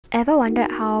Ever wondered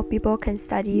how people can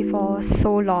study for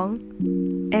so long,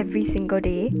 every single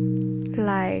day?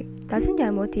 Like, doesn't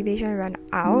their motivation run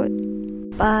out?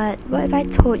 But what if I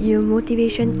told you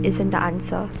motivation isn't the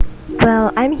answer?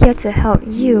 Well, I'm here to help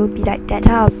you be like that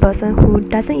type of person who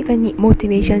doesn't even need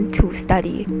motivation to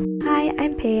study. Hi,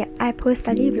 I'm Pei. I post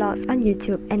study vlogs on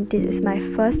YouTube and this is my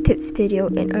first tips video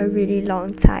in a really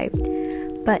long time.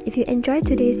 But if you enjoyed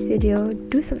today's video,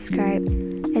 do subscribe.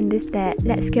 And with that,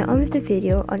 let's get on with the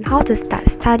video on how to start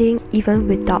studying even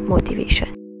without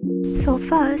motivation. So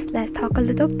first, let's talk a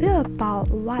little bit about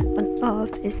what on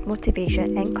earth is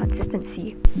motivation and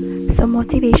consistency. So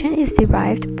motivation is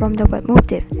derived from the word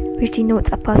motive, which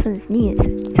denotes a person's needs,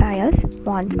 desires,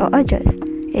 wants or urges.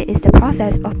 It is the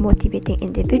process of motivating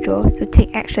individuals to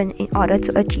take action in order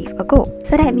to achieve a goal.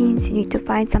 So that means you need to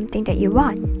find something that you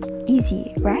want. Easy,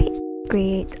 right?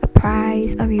 Great, a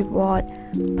prize, a reward,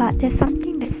 but there's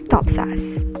something that stops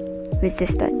us.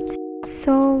 Resistance.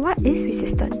 So what is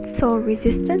resistance? So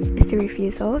resistance is the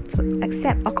refusal to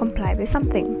accept or comply with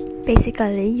something.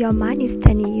 Basically, your mind is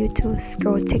telling you to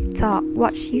scroll TikTok,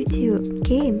 watch YouTube,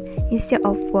 game, instead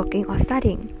of working or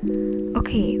studying.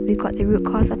 Okay, we got the root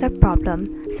cause of the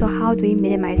problem, so how do we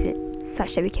minimize it,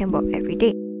 such that we can work every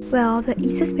day? Well, the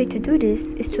easiest way to do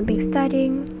this is to make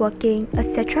studying, working,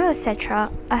 etc.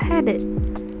 a habit.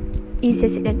 Easier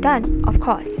said than done, of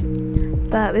course.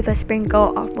 But with a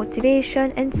sprinkle of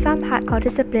motivation and some hardcore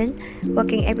discipline,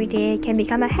 working every day can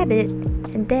become a habit,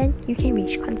 and then you can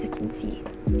reach consistency.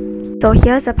 So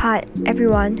here's the part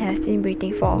everyone has been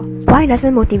waiting for. Why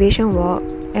doesn't motivation work?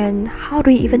 And how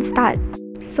do we even start?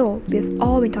 So we've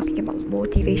all been talking about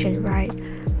motivation, right?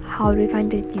 How do we find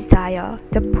the desire,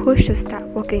 the push to start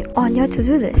working on your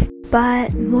to-do list?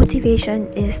 But motivation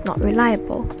is not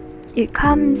reliable. It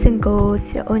comes and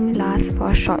goes, it only lasts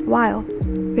for a short while.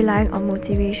 Relying on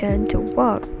motivation to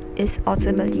work is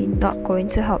ultimately not going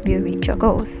to help you reach your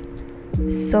goals.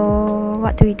 So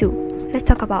what do we do? Let's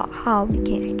talk about how we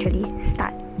can actually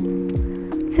start.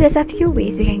 So there's a few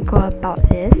ways we can go about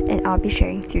this, and I'll be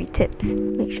sharing 3 tips.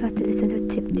 Make sure to listen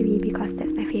to tip 3 because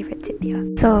that's my favorite tip here.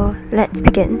 So let's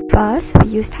begin. First, we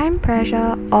use time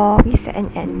pressure or we set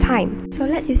an end time. So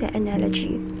let's use an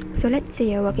analogy. So let's say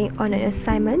you're working on an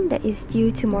assignment that is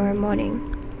due tomorrow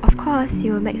morning. Of course,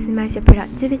 you will maximize your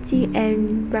productivity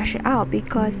and rush it out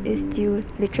because it's due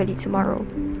literally tomorrow.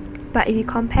 But if you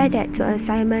compare that to an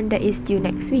assignment that is due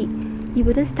next week, you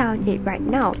wouldn't start on it right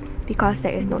now because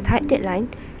there is no tight deadline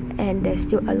and there's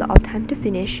still a lot of time to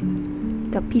finish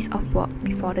the piece of work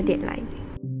before the deadline.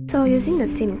 So using the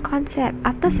same concept,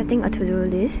 after setting a to-do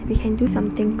list, we can do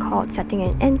something called setting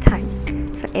an end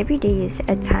time. So every day you set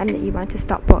a time that you want to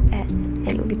stop work at, and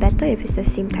it would be better if it's the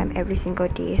same time every single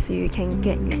day so you can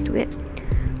get used to it.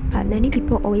 But many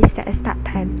people always set a start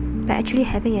time, but actually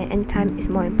having an end time is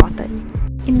more important.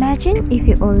 Imagine if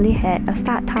you only had a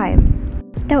start time.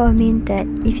 That would mean that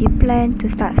if you plan to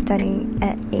start studying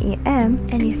at 8 AM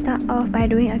and you start off by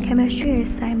doing a chemistry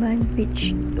assignment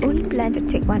which you only plan to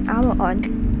take 1 hour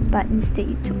on, but instead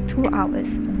you took 2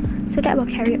 hours. So that will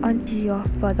carry on to your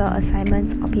further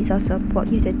assignments or pieces of work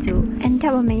you have to do, and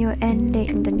that will make you end late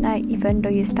in the night even though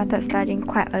you started studying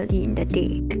quite early in the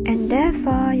day. And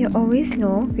therefore, you always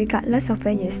know, regardless of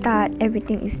when you start,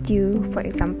 everything is due, for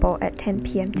example, at 10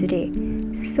 PM today.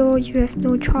 So you have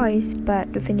no choice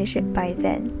but to finish it by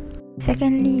then.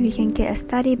 Secondly, we can get a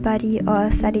study buddy or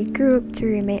a study group to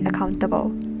remain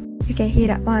accountable. You can hit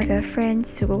up one of your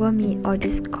friends to Google Meet or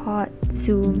Discord,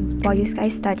 Zoom while you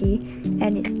guys study,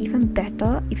 and it's even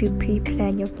better if you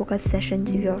pre-plan your focus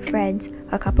sessions with your friends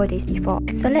a couple days before.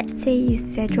 So let's say you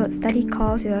scheduled study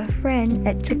calls with a friend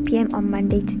at 2 PM on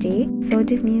Monday today. So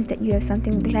this means that you have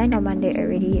something planned on Monday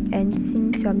already, and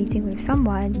since you're meeting with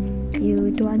someone,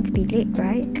 you don't want to be late,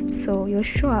 right? So you'll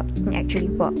show up and actually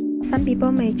work. Some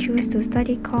people may choose to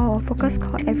study call or focus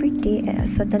call every day at a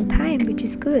certain time, which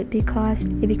is good because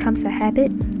it becomes a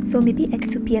habit. So maybe at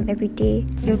 2 PM every day,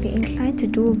 you'll be inclined to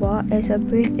do work as your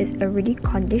brain is already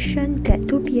conditioned that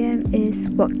 2 PM is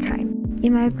work time.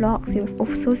 In my vlogs, you've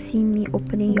also seen me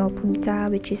opening your Punta,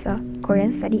 which is a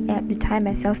Korean study app to time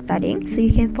myself studying. So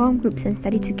you can form groups and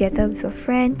study together with your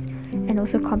friends and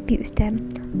also compete with them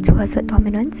to assert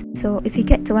dominance. So if you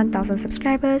get to 1,000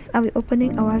 subscribers, I'll be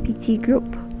opening a YPT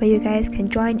group where you guys can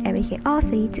join and we can all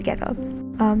study together.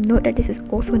 Note that this is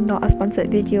also not a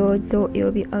sponsored video, though it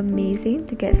will be amazing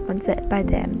to get sponsored by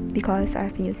them because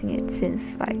I've been using it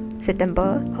since like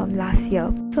September last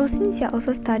year. So since you're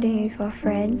also studying with your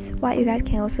friends, what you guys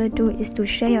can also do is to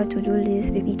share your to-do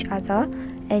list with each other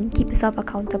and keep yourself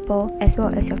accountable as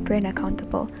well as your friend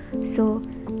accountable. So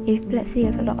If let's say you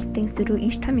have a lot of things to do,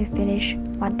 each time you finish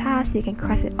one task, you can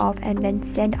cross it off and then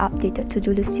send updated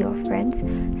to-do list to your friends,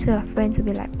 so your friends will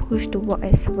be like pushed to work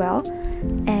as well.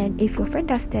 And if your friend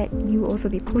does that, you will also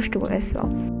be pushed to work as well.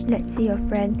 Let's say your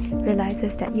friend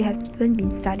realizes that you haven't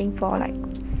been studying for like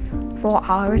 4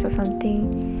 hours or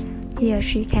something, he or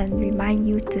she can remind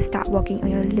you to start working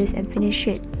on your list and finish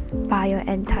it by your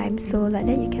end time, so like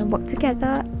that you can work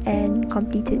together and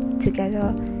complete it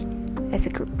together as a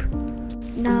group.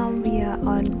 Now we are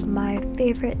on my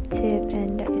favorite tip,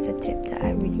 and that is a tip that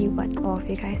I really want all of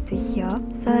you guys to hear.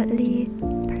 Thirdly,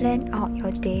 plan out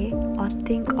your day or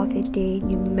think of your day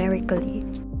numerically.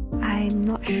 I'm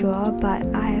not sure, but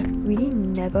I have really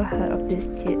never heard of this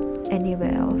tip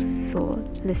anywhere else, so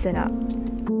listen up.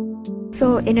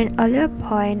 So in an earlier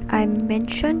point, I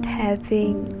mentioned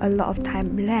having a lot of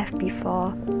time left before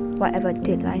whatever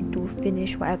deadline to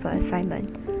finish whatever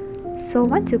assignment. So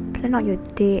once you plan out your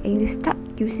day and you start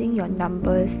using your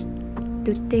numbers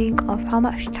to think of how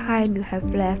much time you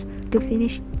have left to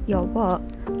finish your work,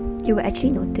 you will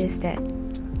actually notice that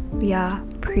we are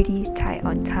pretty tight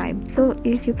on time. So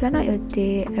if you plan out your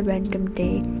day, a random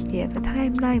day, you have a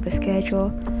timeline, a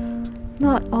schedule,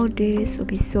 not all days will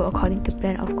be so according to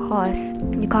plan, of course,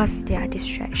 because there are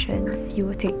distractions, you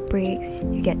will take breaks,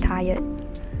 you get tired.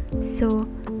 So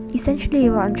essentially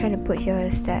what I'm trying to put here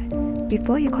is that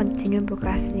before you continue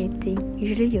procrastinating,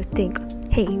 usually you think,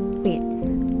 hey, wait,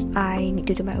 I need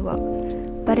to do my work.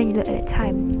 But then you look at the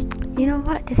time, you know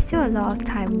what, there's still a lot of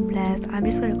time left, I'm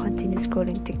just going to continue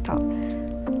scrolling TikTok.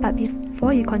 But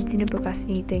before you continue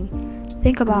procrastinating,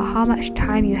 think about how much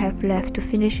time you have left to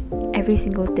finish every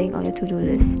single thing on your to-do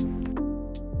list.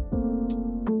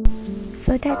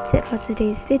 So that's it for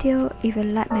today's video. If you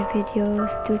like my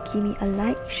videos, do give me a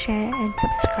like, share and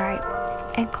subscribe.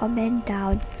 And comment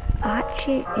down a heart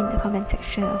shape in the comment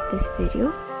section of this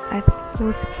video. I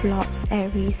post vlogs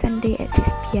every Sunday at 6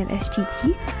 PM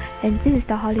SGT, and since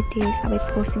the holidays I'll be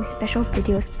posting special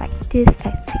videos like this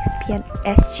at 6 PM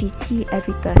SGT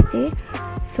every Thursday,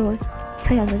 so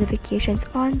turn your notifications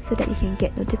on so that you can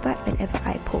get notified whenever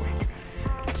I post.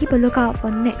 Keep a lookout for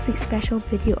next week's special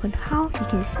video on how you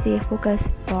can stay focused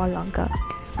for longer.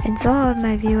 And to all of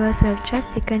my viewers who have just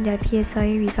taken their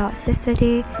PSLE results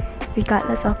yesterday,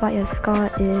 regardless of what your score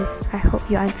is, I hope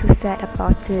you aren't too sad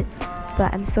about it,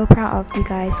 but I'm so proud of you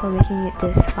guys for making it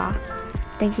this far.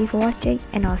 Thank you for watching,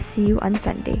 and I'll see you on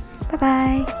Sunday. Bye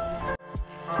bye!